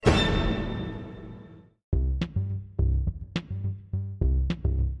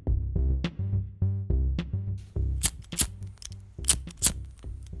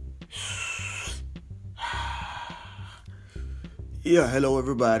Yeah, hello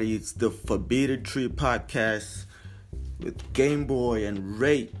everybody. It's the Forbidden Tree podcast with Game Boy and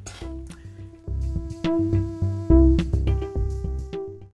Ray.